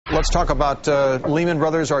Let's talk about Lehman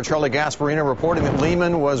Brothers. Our Charlie Gasparino reporting that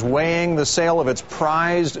Lehman was weighing the sale of its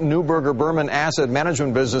prized Neuberger Berman asset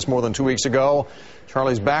management business more than 2 weeks ago.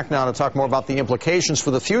 Charlie's back now to talk more about the implications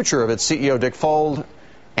for the future of its CEO, Dick Fuld,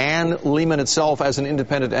 and Lehman itself as an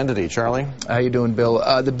independent entity. Charlie? How you doing,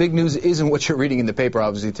 Bill? The big news isn't what you're reading in the paper,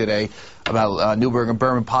 obviously, today about Neuberger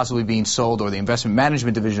Berman possibly being sold, or the investment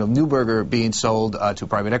management division of Neuberger being sold to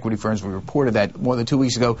private equity firms. We reported that more than 2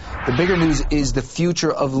 weeks ago. The bigger news is the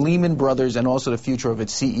future of Lehman Brothers and also the future of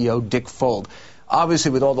its CEO, Dick Fuld.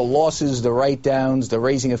 Obviously, with all the losses, the write-downs, the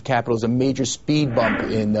raising of capital is a major speed bump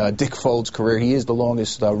in Dick Fuld's career. He is the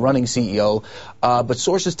longest running CEO. But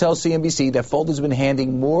sources tell CNBC that Fuld has been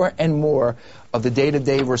handing more and more of the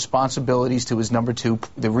day-to-day responsibilities to his number two,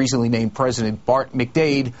 the recently named president, Bart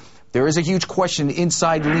McDade. There is a huge question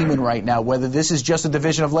inside Lehman right now whether this is just a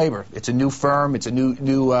division of labor. It's a new firm. It's a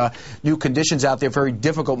new conditions out there, very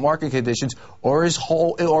difficult market conditions. Or is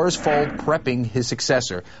Fuld prepping his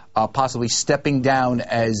successor, possibly stepping down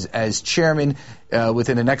as chairman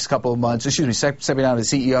within the next couple of months? Stepping down as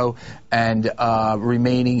CEO and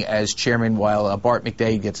remaining as chairman while Bart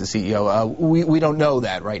McDade gets the CEO. We don't know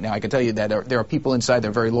that right now. I can tell you that there are people inside that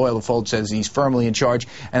are very loyal. Fuld says he's firmly in charge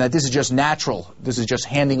and that this is just natural. This is just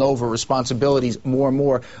handing over responsibilities, more and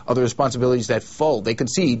more of the responsibilities that Fuld, they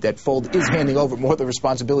concede that Fuld is handing over more of the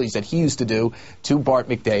responsibilities that he used to do to Bart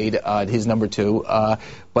McDade, his number two.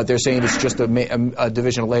 But they're saying it's just a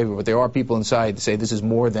division of labor. But there are people inside that say this is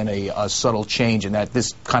more than a subtle change, and that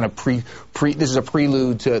this kind of this is a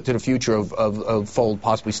prelude to the future of Fuld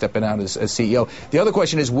possibly stepping out as CEO. The other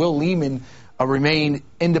question is, will Lehman remain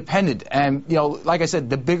independent? And, you know, like I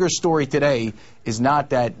said, the bigger story today is not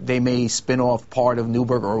that they may spin off part of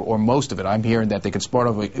Neuberger or most of it. I'm hearing that they could spin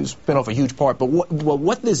off a huge part. But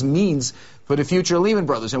what this means for the future of Lehman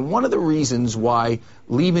Brothers, and one of the reasons why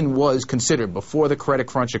Lehman was considered, before the credit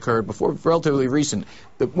crunch occurred, before relatively recent,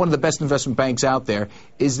 one of the best investment banks out there,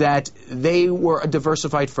 is that they were a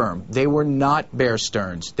diversified firm. They were not Bear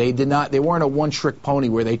Stearns. They weren't a one-trick pony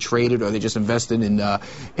where they traded or they just invested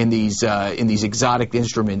in these exotic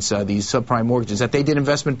instruments, these subprime mortgages. That they did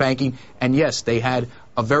investment banking, and yes, they had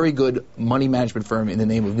a very good money management firm in the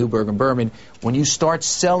name of Neuberger Berman. When you start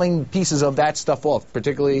selling pieces of that stuff off,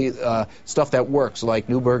 particularly stuff that works like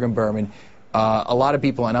Neuberger Berman, a lot of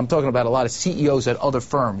people, and I'm talking about a lot of CEOs at other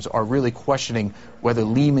firms, are really questioning whether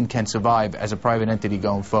Lehman can survive as a private entity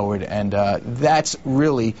going forward. And that's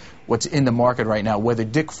really what's in the market right now, whether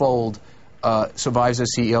Dick Fuld survives as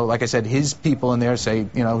CEO. Like I said, his people in there say,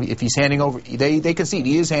 you know, if he's handing over, they concede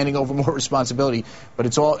he is handing over more responsibility, but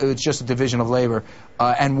it's just a division of labor,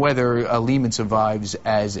 and whether Lehman survives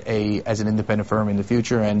as an independent firm in the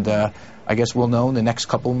future. And I guess we'll know in the next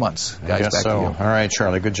couple of months. Guys, I guess back so. to you. All right,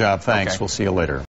 Charlie, good job. Thanks. Okay. We'll see you later.